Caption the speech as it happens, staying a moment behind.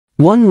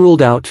1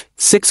 ruled out,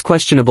 6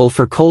 questionable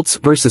for Colts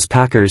vs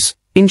Packers.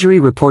 Injury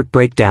report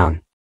breakdown.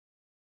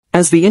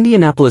 As the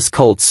Indianapolis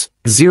Colts,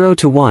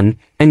 0-1,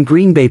 and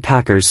Green Bay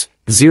Packers,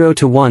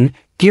 0-1,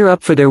 gear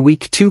up for their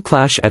Week 2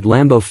 clash at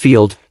Lambeau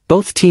Field,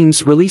 both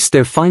teams released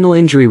their final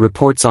injury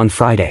reports on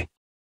Friday.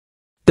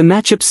 The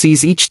matchup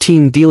sees each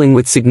team dealing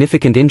with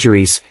significant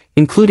injuries,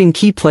 including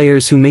key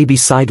players who may be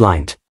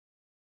sidelined.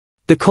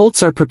 The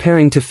Colts are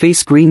preparing to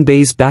face Green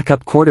Bay's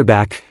backup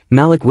quarterback,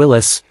 Malik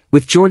Willis,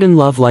 with Jordan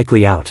Love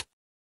likely out.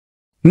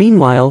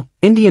 Meanwhile,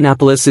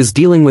 Indianapolis is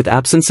dealing with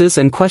absences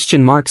and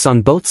question marks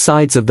on both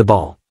sides of the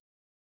ball.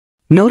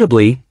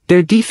 Notably,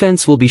 their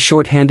defense will be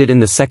short-handed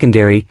in the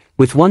secondary,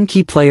 with one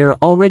key player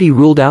already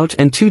ruled out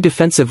and 2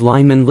 defensive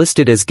linemen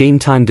listed as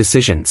game-time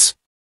decisions.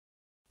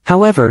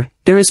 However,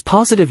 there is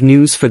positive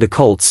news for the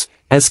Colts,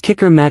 as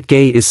kicker Matt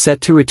Gay is set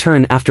to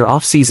return after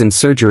off-season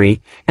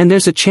surgery, and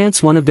there's a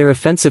chance one of their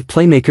offensive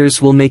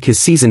playmakers will make his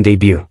season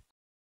debut.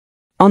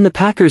 On the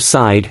Packers'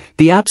 side,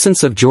 the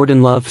absence of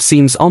Jordan Love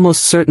seems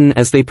almost certain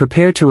as they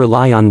prepare to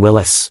rely on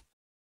Willis.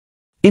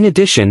 In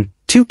addition,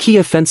 2 key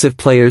offensive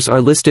players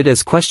are listed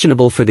as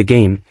questionable for the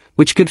game,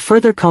 which could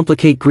further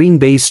complicate Green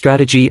Bay's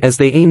strategy as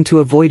they aim to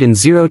avoid an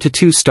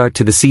 0-2 start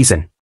to the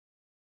season.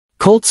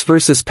 Colts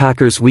vs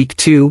Packers Week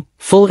 2,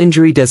 full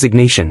injury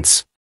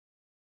designations.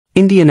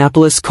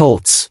 Indianapolis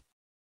Colts.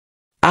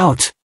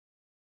 Out.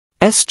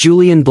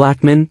 Julian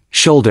Blackmon,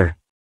 shoulder.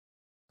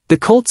 The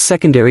Colts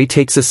secondary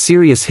takes a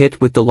serious hit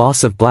with the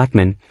loss of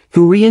Blackmon,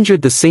 who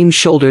re-injured the same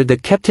shoulder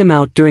that kept him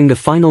out during the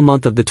final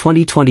month of the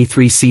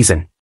 2023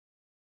 season.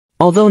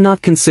 Although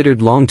not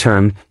considered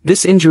long-term,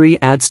 this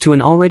injury adds to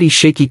an already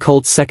shaky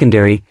Colts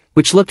secondary,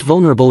 which looked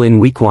vulnerable in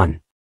Week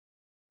 1.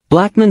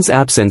 Blackmon's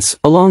absence,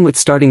 along with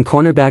starting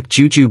cornerback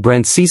Juju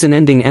Brent's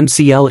season-ending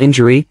MCL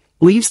injury,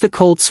 leaves the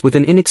Colts with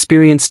an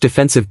inexperienced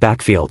defensive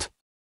backfield.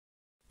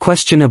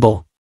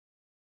 Questionable.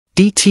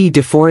 DT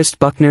DeForest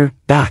Buckner,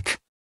 back.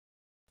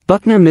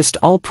 Buckner missed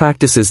all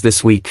practices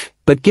this week,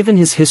 but given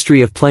his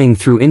history of playing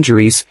through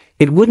injuries,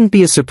 it wouldn't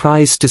be a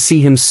surprise to see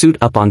him suit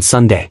up on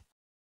Sunday.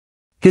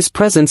 His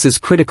presence is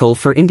critical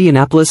for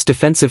Indianapolis'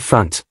 defensive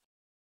front.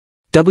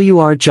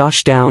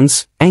 Josh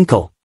Downs,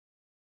 ankle.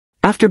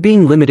 After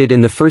being limited in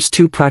the first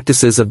 2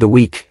 practices of the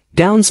week,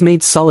 Downs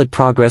made solid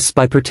progress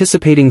by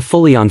participating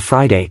fully on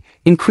Friday,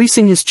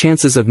 increasing his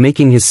chances of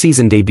making his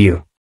season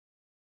debut.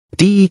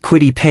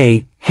 Kwity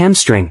Paye,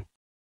 hamstring.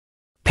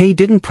 Paye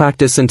didn't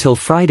practice until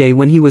Friday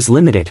when he was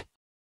limited.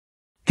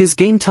 His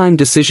game-time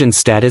decision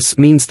status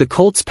means the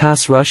Colts'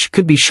 pass rush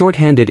could be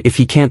short-handed if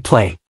he can't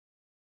play.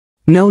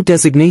 No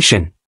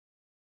designation.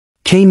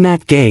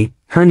 Matt Gay,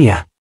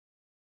 hernia.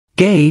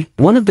 Gay,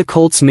 one of the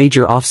Colts'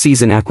 major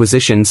off-season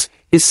acquisitions,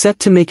 is set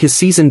to make his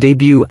season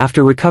debut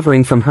after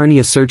recovering from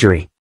hernia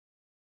surgery.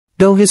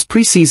 Though his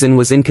preseason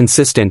was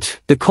inconsistent,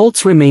 the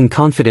Colts remain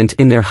confident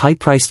in their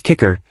high-priced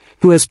kicker,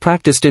 who has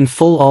practiced in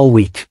full all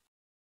week.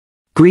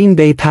 Green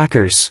Bay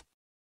Packers.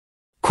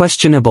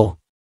 Questionable.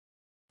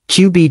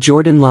 QB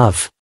Jordan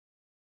Love.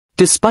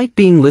 Despite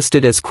being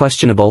listed as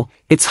questionable,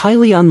 it's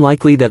highly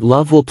unlikely that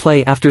Love will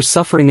play after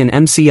suffering an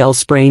MCL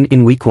sprain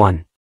in Week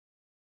 1.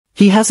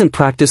 He hasn't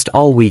practiced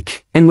all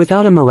week, and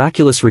without a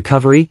miraculous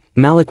recovery,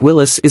 Malik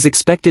Willis is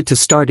expected to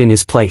start in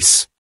his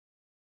place.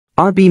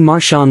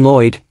 Marshawn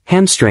Lloyd,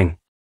 hamstring.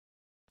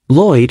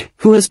 Lloyd,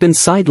 who has been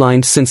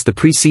sidelined since the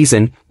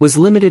preseason, was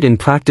limited in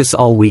practice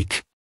all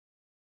week.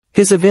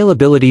 His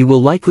availability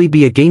will likely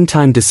be a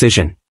game-time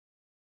decision.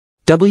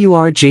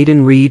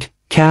 Jaden Reed,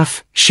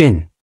 calf,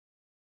 shin.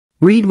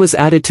 Reed was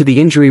added to the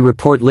injury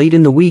report late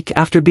in the week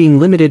after being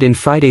limited in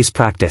Friday's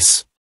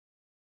practice.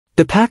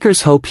 The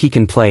Packers hope he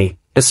can play,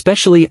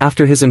 especially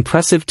after his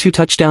impressive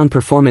 2-touchdown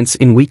performance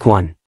in Week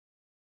 1.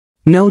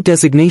 No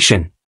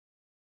designation.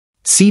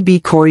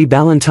 CB Corey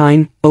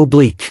Ballentine,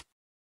 oblique.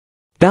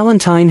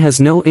 Ballentine has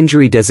no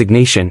injury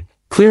designation,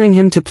 clearing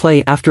him to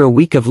play after a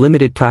week of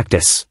limited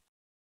practice.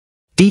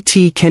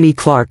 DT Kenny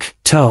Clark,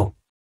 toe.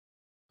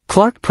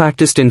 Clark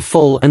practiced in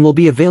full and will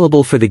be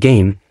available for the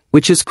game,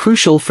 which is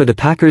crucial for the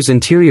Packers'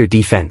 interior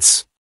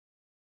defense.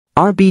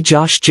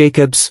 Josh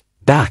Jacobs,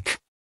 back.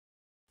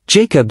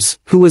 Jacobs,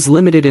 who was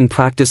limited in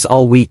practice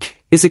all week,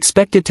 is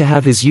expected to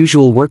have his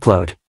usual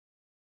workload.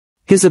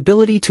 His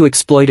ability to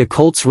exploit a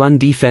Colts run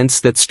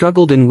defense that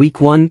struggled in Week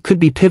 1 could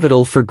be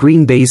pivotal for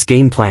Green Bay's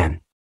game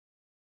plan.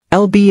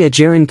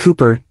 Jaron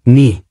Cooper,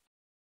 knee.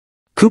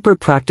 Cooper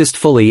practiced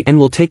fully and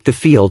will take the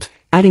field,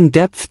 adding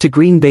depth to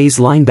Green Bay's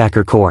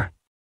linebacker core.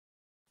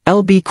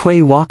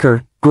 Quay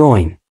Walker,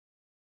 groin.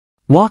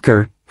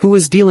 Walker, who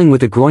was dealing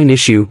with a groin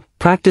issue,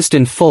 practiced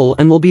in full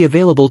and will be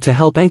available to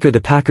help anchor the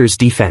Packers'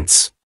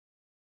 defense.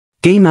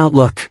 Game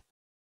outlook.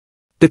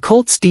 The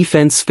Colts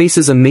defense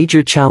faces a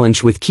major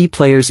challenge with key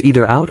players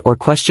either out or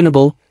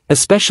questionable,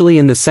 especially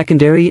in the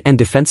secondary and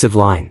defensive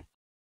line.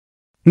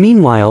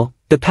 Meanwhile,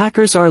 the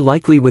Packers are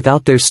likely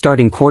without their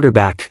starting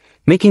quarterback,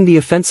 making the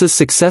offense's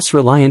success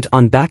reliant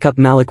on backup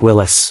Malik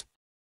Willis.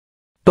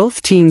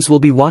 Both teams will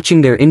be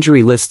watching their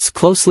injury lists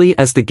closely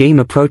as the game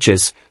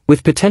approaches,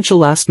 with potential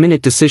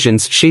last-minute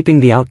decisions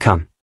shaping the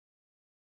outcome.